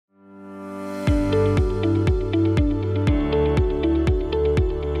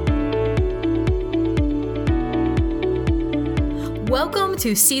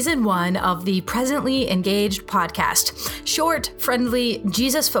to Season 1 of the Presently Engaged podcast. Short, friendly,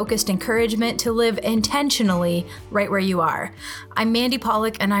 Jesus-focused encouragement to live intentionally right where you are. I'm Mandy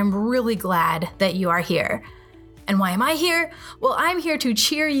Pollock, and I'm really glad that you are here. And why am I here? Well, I'm here to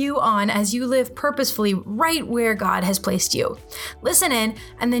cheer you on as you live purposefully right where God has placed you. Listen in,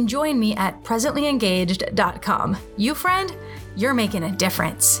 and then join me at presentlyengaged.com. You, friend, you're making a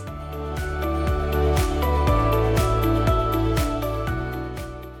difference.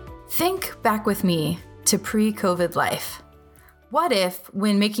 Think back with me to pre-COVID life. What if,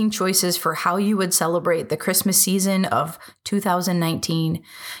 when making choices for how you would celebrate the Christmas season of 2019,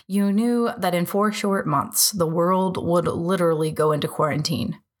 you knew that in 4 short months, the world would literally go into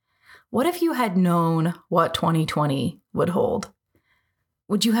quarantine? What if you had known what 2020 would hold?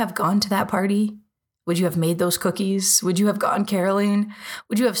 Would you have gone to that party? Would you have made those cookies? Would you have gone caroling?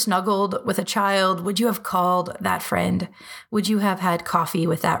 Would you have snuggled with a child? Would you have called that friend? Would you have had coffee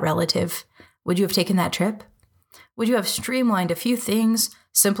with that relative? Would you have taken that trip? Would you have streamlined a few things,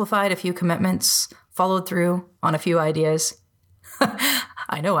 simplified a few commitments, followed through on a few ideas?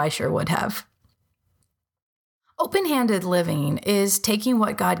 I know I sure would have. Open-handed living is taking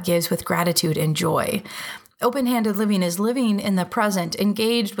what God gives with gratitude and joy. Open-handed living is living in the present,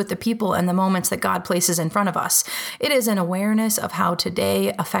 engaged with the people and the moments that God places in front of us. It is an awareness of how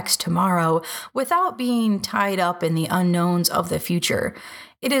today affects tomorrow without being tied up in the unknowns of the future.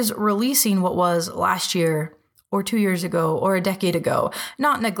 It is releasing what was last year or 2 years ago or a decade ago,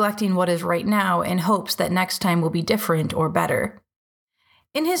 not neglecting what is right now in hopes that next time will be different or better.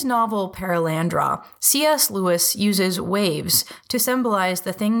 In his novel Perelandra, C.S. Lewis uses waves to symbolize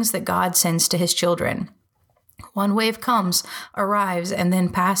the things that God sends to his children. One wave comes, arrives, and then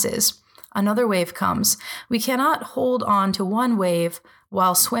passes. Another wave comes. We cannot hold on to one wave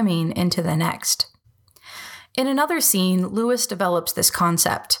while swimming into the next. In another scene, Lewis develops this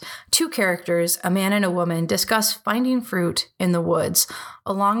concept. 2 characters, a man and a woman, discuss finding fruit in the woods,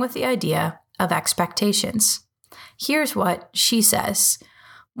 along with the idea of expectations. Here's what she says.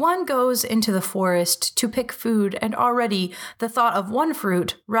 One goes into the forest to pick food, and already the thought of one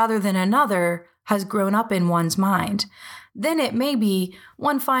fruit rather than another has grown up in one's mind. Then it may be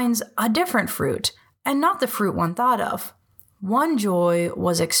one finds a different fruit, and not the fruit one thought of. One joy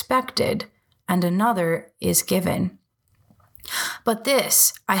was expected, and another is given. But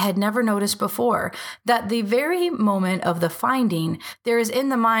this I had never noticed before, that the very moment of the finding, there is in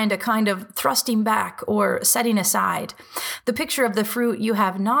the mind a kind of thrusting back or setting aside. The picture of the fruit you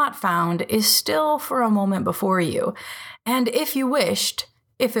have not found is still for a moment before you. And if you wished,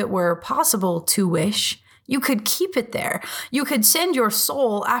 if it were possible to wish, you could keep it there. You could send your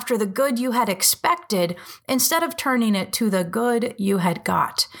soul after the good you had expected instead of turning it to the good you had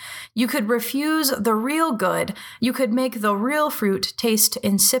got. You could refuse the real good. You could make the real fruit taste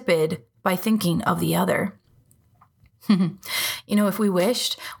insipid by thinking of the other. If we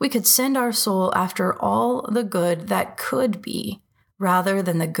wished, we could send our soul after all the good that could be rather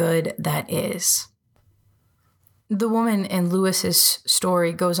than the good that is. The woman in Lewis's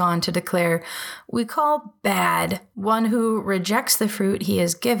story goes on to declare, we call bad one who rejects the fruit he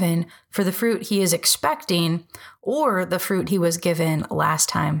is given for the fruit he is expecting or the fruit he was given last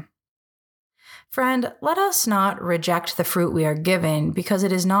time. Friend, let us not reject the fruit we are given because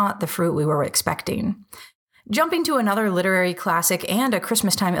it is not the fruit we were expecting. Jumping to another literary classic and a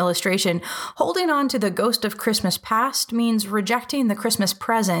Christmastime illustration, holding on to the ghost of Christmas past means rejecting the Christmas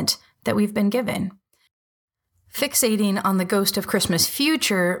present that we've been given. Fixating on the ghost of Christmas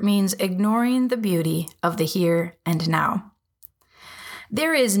future means ignoring the beauty of the here and now.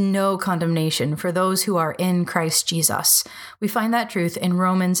 There is no condemnation for those who are in Christ Jesus. We find that truth in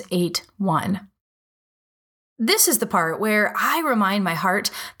Romans 8:1. This is the part where I remind my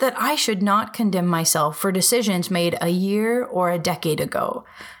heart that I should not condemn myself for decisions made a year or a decade ago.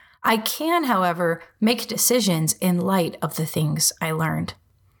 I can, however, make decisions in light of the things I learned.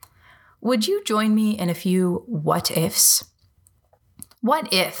 Would you join me in a few what-ifs?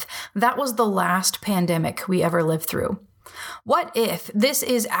 What if that was the last pandemic we ever lived through? What if this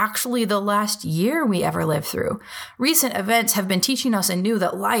is actually the last year we ever lived through? Recent events have been teaching us anew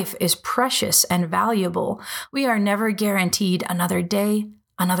that life is precious and valuable. We are never guaranteed another day,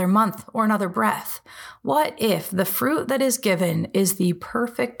 another month, or another breath. What if the fruit that is given is the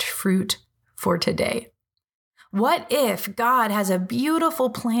perfect fruit for today? What if God has a beautiful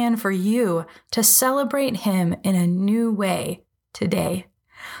plan for you to celebrate Him in a new way today?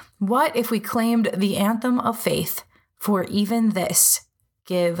 What if we claimed the anthem of faith for even this?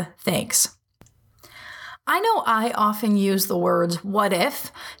 Give thanks. I know I often use the words what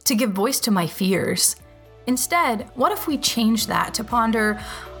if to give voice to my fears. Instead, what if we change that to ponder,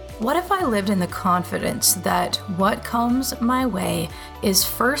 what if I lived in the confidence that what comes my way is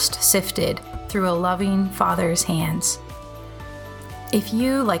first sifted through a loving Father's hands? If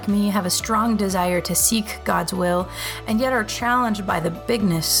you, like me, have a strong desire to seek God's will and yet are challenged by the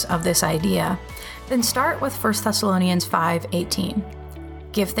bigness of this idea, then start with 1 Thessalonians 5:18.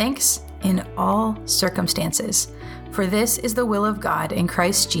 Give thanks in all circumstances, for this is the will of God in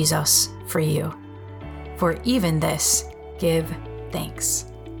Christ Jesus for you. For even this, give thanks.